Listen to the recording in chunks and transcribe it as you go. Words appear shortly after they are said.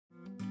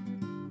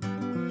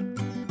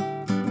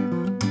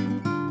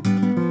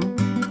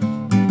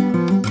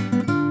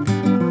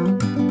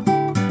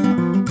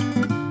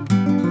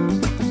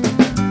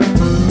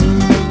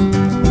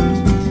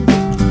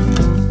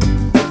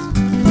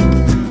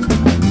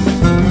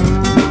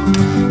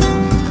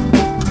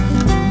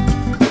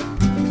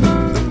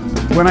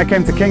When I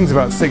came to King's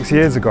about 6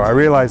 years ago, I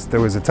realised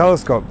there was a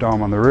telescope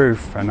dome on the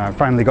roof, and I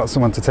finally got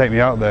someone to take me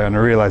out there, and I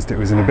realised it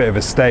was in a bit of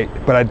a state.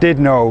 But I did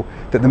know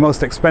that the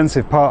most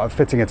expensive part of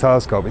fitting a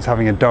telescope is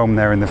having a dome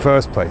there in the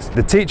first place.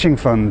 The teaching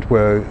fund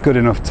were good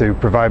enough to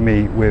provide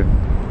me with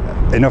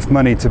enough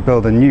money to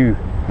build a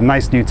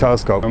nice new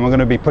telescope, and we're going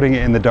to be putting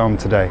it in the dome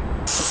today.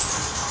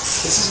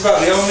 This is about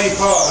the only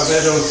part of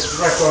Edo's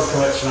record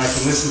collection I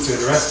can listen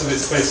to. The rest of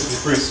it's basically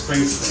Bruce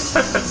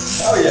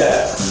Springsteen. Oh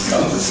yeah,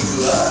 come and listen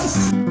to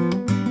that.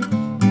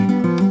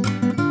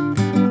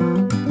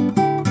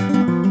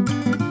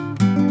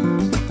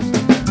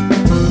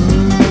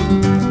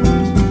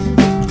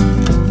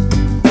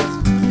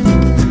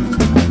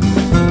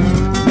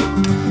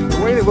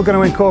 We're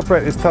going to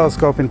incorporate this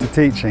telescope into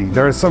teaching.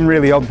 There are some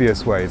really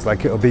obvious ways,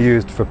 like it'll be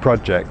used for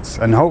projects,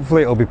 and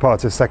hopefully it'll be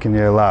part of second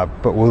year lab,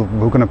 but we're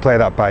going to play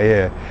that by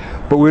ear.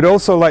 But we'd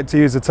also like to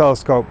use the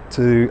telescope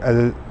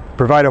to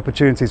provide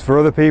opportunities for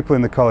other people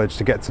in the college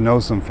to get to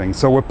know something.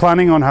 So we're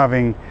planning on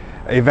having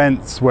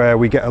events where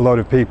we get a load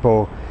of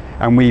people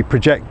and we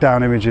project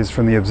down images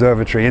from the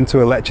observatory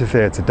into a lecture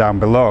theatre down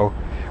below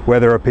where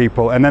there are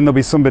people, and then there'll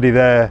be somebody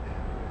there,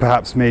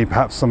 perhaps me,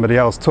 perhaps somebody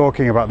else,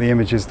 talking about the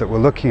images that we're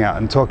looking at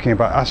and talking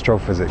about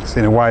astrophysics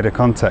in a wider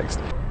context.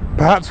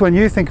 Perhaps when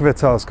you think of a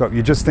telescope,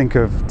 you just think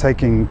of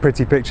taking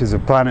pretty pictures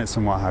of planets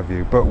and what have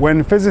you. But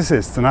when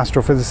physicists and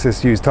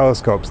astrophysicists use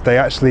telescopes, they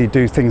actually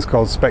do things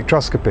called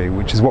spectroscopy,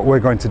 which is what we're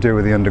going to do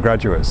with the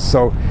undergraduates.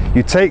 So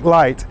you take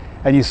light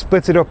and you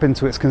split it up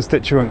into its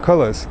constituent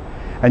colours,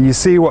 and you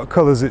see what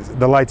colours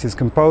the light is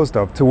composed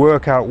of to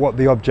work out what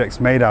the object's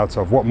made out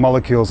of, what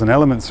molecules and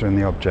elements are in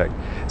the object.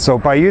 So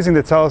by using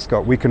the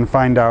telescope we can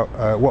find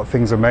out what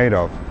things are made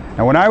of.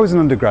 Now when I was an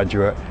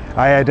undergraduate,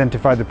 I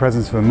identified the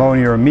presence of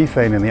ammonia and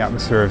methane in the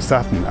atmosphere of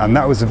Saturn, and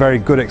that was a very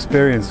good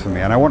experience for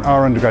me, and I want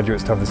our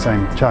undergraduates to have the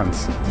same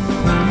chance.